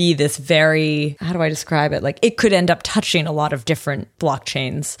actually be this very, how do I describe it? Like, it could end up touching a lot of different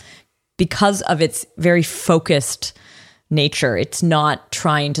blockchains because of its very focused nature. It's not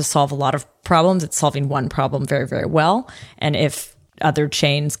trying to solve a lot of problems. It's solving one problem very, very well. And if other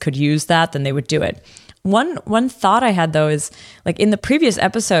chains could use that, then they would do it. One thought I had, though, is like in the previous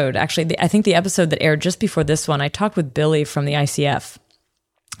episode, actually, I think the episode that aired just before this one, I talked with Billy from the ICF.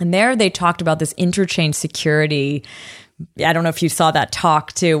 And there they talked about this interchain security. I don't know if you saw that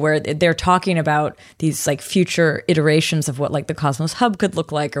talk too, where they're talking about these like future iterations of what like the Cosmos Hub could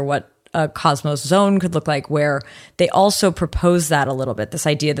look like, or what a Cosmos Zone could look like, where they also propose that a little bit, this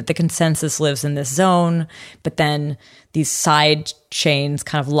idea that the consensus lives in this zone, but then these side chains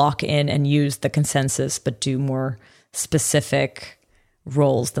kind of lock in and use the consensus, but do more specific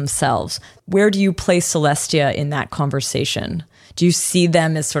roles themselves. Where do you place Celestia in that conversation? Do you see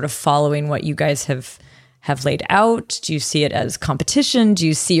them as sort of following what you guys have laid out? Do you see it as competition? Do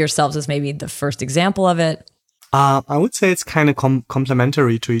you see yourselves as maybe the first example of it? I would say it's kind of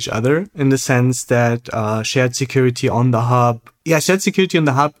complementary to each other in the sense that shared security on the hub. Yeah, shared security on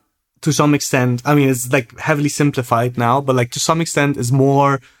the hub to some extent, I mean, it's like heavily simplified now, but like to some extent is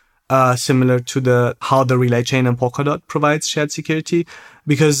more similar to how the Relay Chain and Polkadot provides shared security.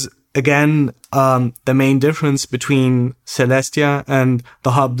 Because again, the main difference between Celestia and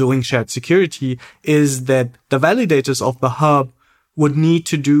the hub doing shared security is that the validators of the hub would need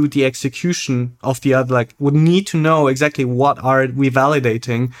to do the execution of the other, like would need to know exactly what are we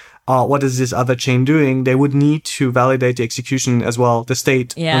validating, what is this other chain doing. They would need to validate the execution as well, the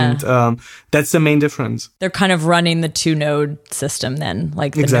state. Yeah. And that's the main difference. They're kind of running the 2-node system then,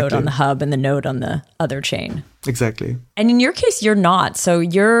 like the Exactly. node on the hub and the node on the other chain. Exactly. And in your case, you're not. So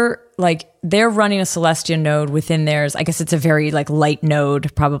you're like, they're running a Celestia node within theirs. I guess it's a very like light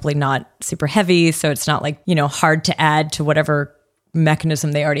node, probably not super heavy. So it's not like, hard to add to whatever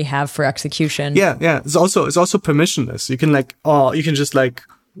mechanism they already have for execution. Yeah. It's also permissionless. You can you can just like,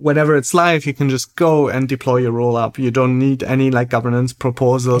 whenever it's live, you can just go and deploy your rollup. You don't need any like governance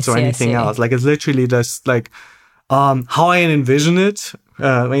proposals or anything else. Like it's literally just like, how I envision it.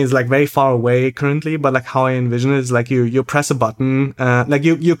 I mean, it's like very far away currently, but like how I envision it is like you press a button, like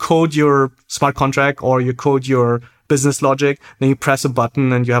you code your smart contract or you code your business logic, then you press a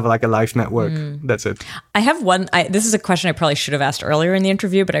button and you have like a live network. That's it. I have this is a question I probably should have asked earlier in the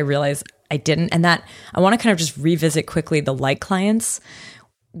interview, but I realized I didn't. And that I want to kind of just revisit quickly the light clients,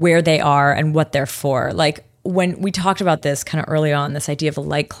 where they are and what they're for. Like when we talked about this kind of early on, this idea of a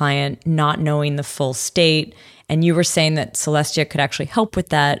light client not knowing the full state, and you were saying that Celestia could actually help with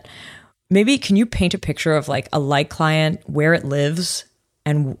that. Maybe can you paint a picture of like a light client, where it lives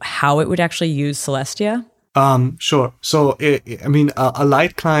and how it would actually use Celestia? Sure. So, a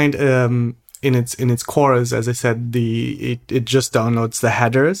light client, in its core is, as I said, it just downloads the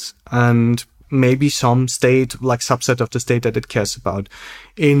headers and maybe some state, like subset of the state that it cares about.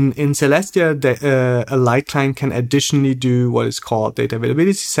 In Celestia, a light client can additionally do what is called data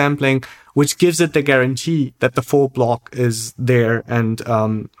availability sampling, which gives it the guarantee that the full block is there and,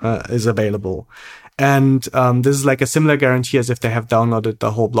 is available. And this is like a similar guarantee as if they have downloaded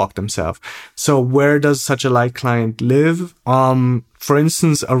the whole block themselves. So where does such a light client live? For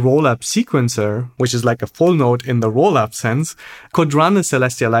instance, a rollup sequencer, which is like a full node in the rollup sense, could run a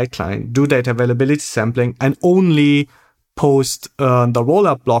Celestia light client, do data availability sampling, and only post the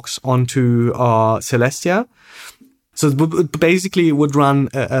rollup blocks onto Celestia. So it basically would run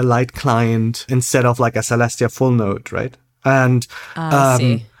a light client instead of like a Celestia full node, right? And I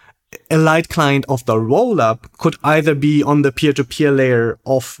see. A light client of the rollup could either be on the peer-to-peer layer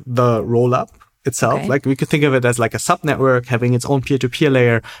of the rollup itself. Okay. Like we could think of it as like a subnetwork having its own peer-to-peer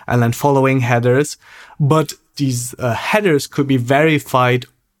layer and then following headers. But these headers could be verified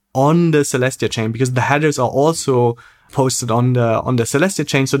on the Celestia chain because the headers are also posted on the Celestia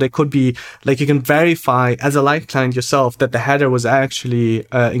chain. So they could be like, you can verify as a light client yourself that the header was actually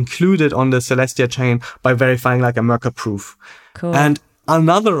included on the Celestia chain by verifying like a Merkle proof. Cool. And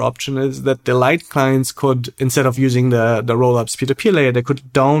another option is that the light clients could, instead of using the rollup's peer-to-peer layer, they could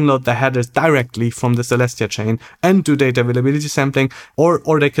download the headers directly from the Celestia chain and do data availability sampling,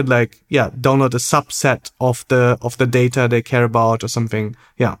 or they could download a subset of the data they care about or something.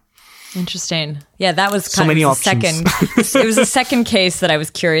 Yeah. Interesting. Yeah, that was So kind many of options. it was the second case that I was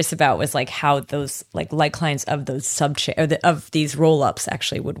curious about, was like how those like light clients of those of these rollups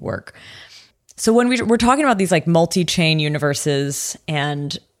actually would work. So when we're talking about these like multi-chain universes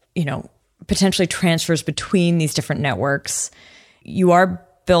and, potentially transfers between these different networks, you are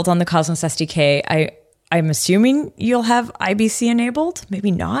built on the Cosmos SDK. I'm assuming you'll have IBC enabled,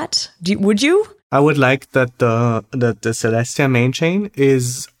 maybe not. Would you? I would like that the Celestia main chain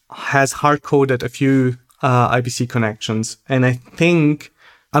has hard-coded a few IBC connections. And I think,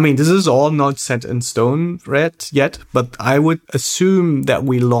 this is all not set in stone yet, but I would assume that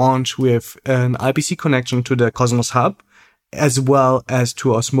we launch with an IBC connection to the Cosmos Hub as well as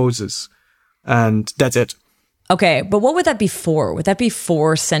to Osmosis. And that's it. Okay, but what would that be for? Would that be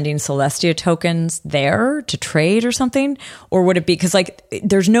for sending Celestia tokens there to trade or something? Or would it be, because like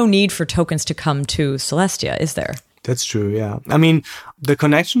there's no need for tokens to come to Celestia, is there? That's true, yeah. I mean, the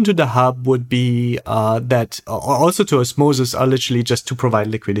connection to the hub would be that, or also to Osmosis, are literally just to provide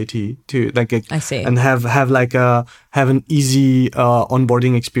liquidity to like, I see. And have an easy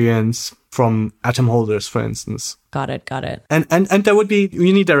onboarding experience from Atom holders, for instance. Got it. And there would be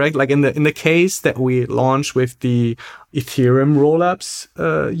unidirect, like in the case that we launch with the Ethereum rollups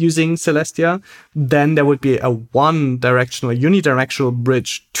using Celestia, then there would be a unidirectional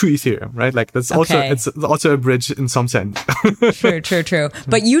bridge to Ethereum, right? Like it's also a bridge in some sense. True.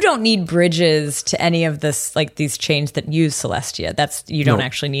 But you don't need bridges to any of this, like these chains that use Celestia. You don't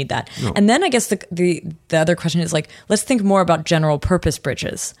actually need that. No. And then I guess the other question is like, let's think more about general purpose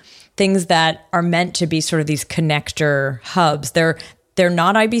bridges. Things that are meant to be sort of these connector hubs. They're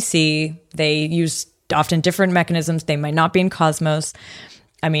not IBC. They use often different mechanisms. They might not be in Cosmos.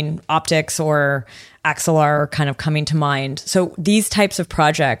 I mean, Optics or Axelar are kind of coming to mind. So these types of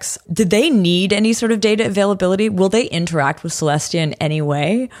projects, do they need any sort of data availability? Will they interact with Celestia in any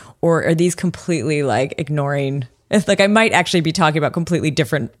way? Or are these completely like ignoring? It's like I might actually be talking about completely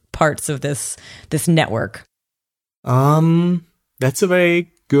different parts of this network. That's a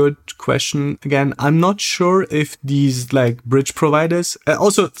very good question. Again, I'm not sure if these like bridge providers,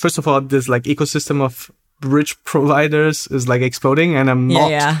 also, first of all, this like ecosystem of bridge providers is like exploding, and I'm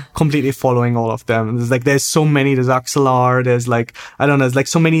not completely following all of them. There's so many, there's Axelar, there's like, I don't know, there's like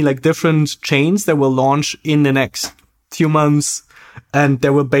so many like different chains that will launch in the next few months, and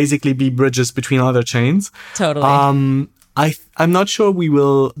there will basically be bridges between other chains. Totally. I'm not sure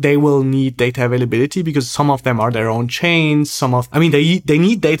they will need data availability, because some of them are their own chains. They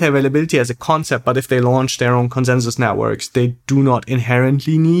need data availability as a concept, but if they launch their own consensus networks, they do not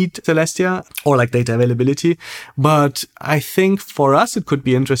inherently need Celestia or like data availability. But I think for us, it could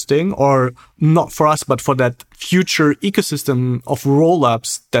be interesting, or not for us, but for that future ecosystem of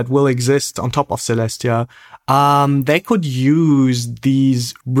rollups that will exist on top of Celestia. They could use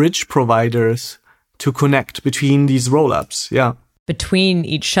these bridge providers to connect between these rollups, between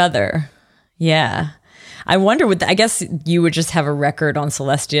each other, I wonder. I guess you would just have a record on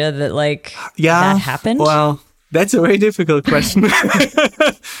Celestia that that happened. Well, that's a very difficult question.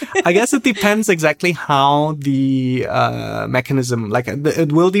 I guess it depends exactly how the mechanism.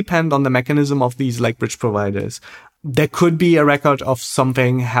 It will depend on the mechanism of these like bridge providers. There could be a record of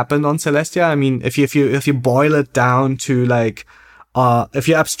something happened on Celestia. I mean, if you boil it down to like. If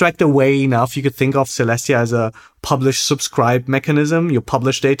you abstract away enough, you could think of Celestia as a publish-subscribe mechanism. You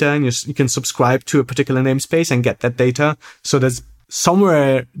publish data and you can subscribe to a particular namespace and get that data. So there's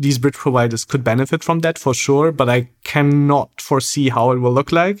somewhere these bridge providers could benefit from that for sure, but I cannot foresee how it will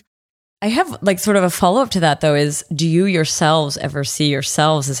look like. I have like sort of a follow-up to that though is, do you yourselves ever see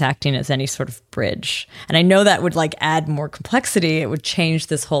yourselves as acting as any sort of bridge? And I know that would like add more complexity. It would change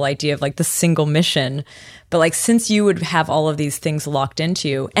this whole idea of like the single mission. But like, since you would have all of these things locked into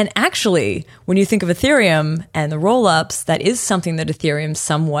you, and actually when you think of Ethereum and the rollups, that is something that Ethereum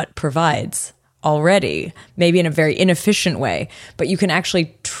somewhat provides already, maybe in a very inefficient way, but you can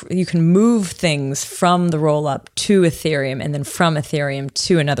actually you can move things from the rollup to Ethereum and then from Ethereum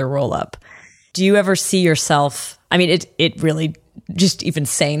to another rollup. Do you ever see yourself? I mean, it really, just even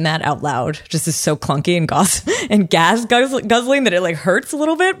saying that out loud just is so clunky and gas guzzling that it like hurts a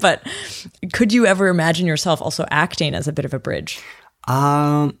little bit. But could you ever imagine yourself also acting as a bit of a bridge?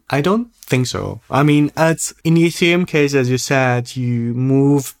 I don't think so. I mean, it's in the Ethereum case, as you said, you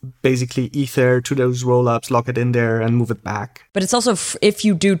move basically Ether to those rollups, lock it in there and move it back. But it's also, if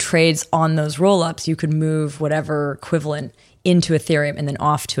you do trades on those rollups, you could move whatever equivalent into Ethereum and then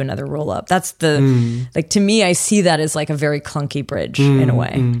off to another rollup. That's like, to me, I see that as like a very clunky bridge in a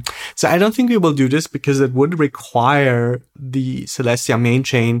way. So I don't think we will do this because it would require the Celestia main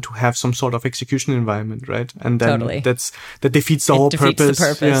chain to have some sort of execution environment, right? And then that defeats the whole purpose. The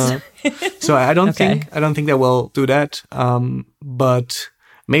purpose. Yeah. So I don't think they will do that. But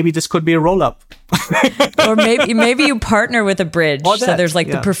maybe this could be a rollup. Or maybe you partner with a bridge. So there's like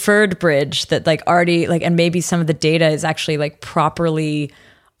the preferred bridge that like already like, and maybe some of the data is actually like properly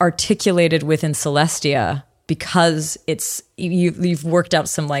articulated within Celestia because it's you've worked out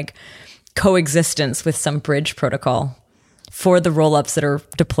some like coexistence with some bridge protocol for the rollups that are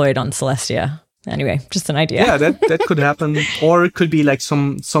deployed on Celestia. Anyway, just an idea. Yeah, that could happen. Or it could be like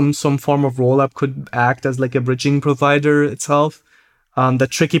some form of rollup could act as like a bridging provider itself. The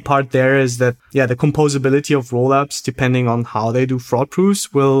tricky part there is that, the composability of rollups, depending on how they do fraud proofs,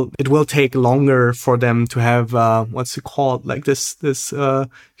 it will take longer for them to have, what's it called? Like you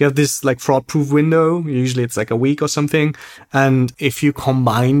have this like fraud proof window. Usually it's like a week or something. And if you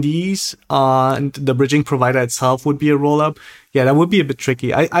combine these, and the bridging provider itself would be a rollup, that would be a bit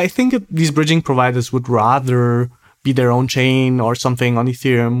tricky. I think these bridging providers would rather be their own chain or something on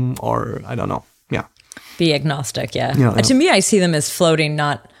Ethereum, or I don't know. Yeah. Be agnostic, To me, I see them as floating,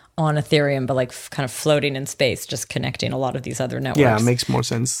 not on Ethereum, but like kind of floating in space, just connecting a lot of these other networks. Yeah, it makes more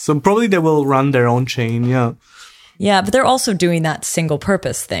sense. So probably they will run their own chain, yeah. Yeah, but they're also doing that single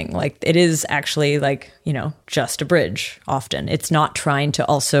purpose thing. Like it is actually like, just a bridge often. It's not trying to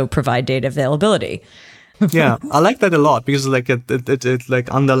also provide data availability. Yeah, I like that a lot because like it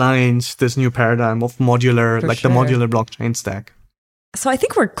like underlines this new paradigm of modular, the modular blockchain stack. So I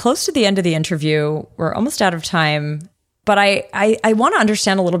think we're close to the end of the interview. We're almost out of time, but I want to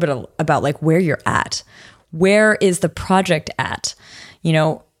understand a little bit about like where you're at. Where is the project at?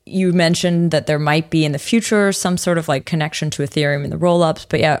 You mentioned that there might be in the future some sort of like connection to Ethereum in the rollups,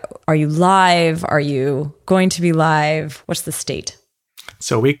 but are you live? Are you going to be live? What's the state?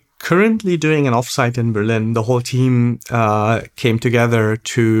 So we're currently doing an offsite in Berlin. The whole team came together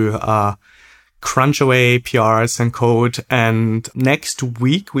to crunch away PRs and code. And next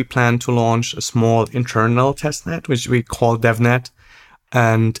week, we plan to launch a small internal testnet, which we call DevNet.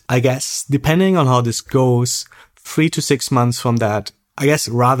 And I guess, depending on how this goes, 3 to 6 months from that, I guess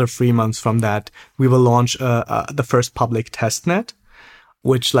rather 3 months from that, we will launch the first public testnet,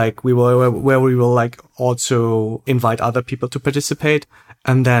 which where we will like also invite other people to participate.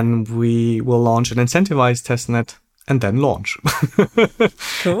 And then we will launch an incentivized testnet and then launch.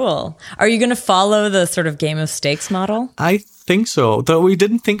 Cool. Are you going to follow the sort of game of stakes model? I think so, though we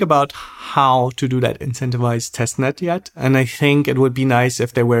didn't think about how to do that incentivized testnet yet. And I think it would be nice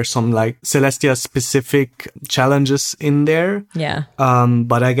if there were some like Celestia specific challenges in there. Yeah.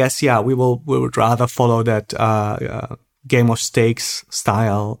 But I guess, we would rather follow that, game of stakes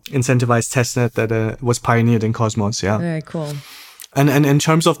style incentivized testnet that was pioneered in Cosmos. Yeah. Very cool. And in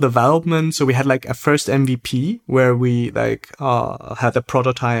terms of development, so we had like a first MVP where we had a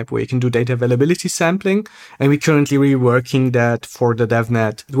prototype where you can do data availability sampling, and we're currently reworking that for the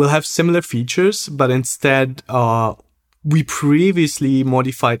DevNet. It will have similar features, but instead, we previously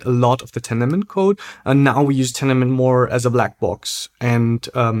modified a lot of the Tendermint code, and now we use Tendermint more as a black box and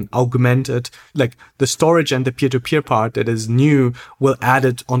augmented, like the storage and the peer-to-peer part that is new, we'll add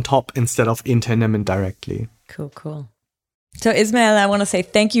it on top instead of in Tendermint directly. Cool. So Ismail, I want to say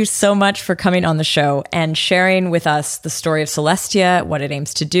thank you so much for coming on the show and sharing with us the story of Celestia, what it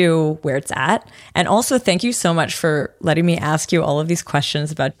aims to do, where it's at. And also thank you so much for letting me ask you all of these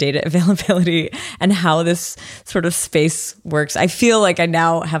questions about data availability and how this sort of space works. I feel like I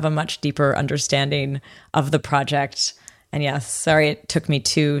now have a much deeper understanding of the project. And yes, sorry it took me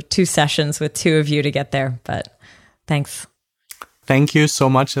two sessions with two of you to get there, but thanks. Thank you so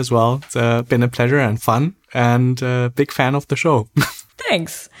much as well. It's been a pleasure and fun, and a big fan of the show.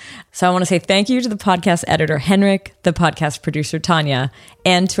 Thanks. So I want to say thank you to the podcast editor, Henrik, the podcast producer, Tanya,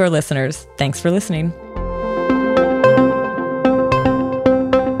 and to our listeners. Thanks for listening.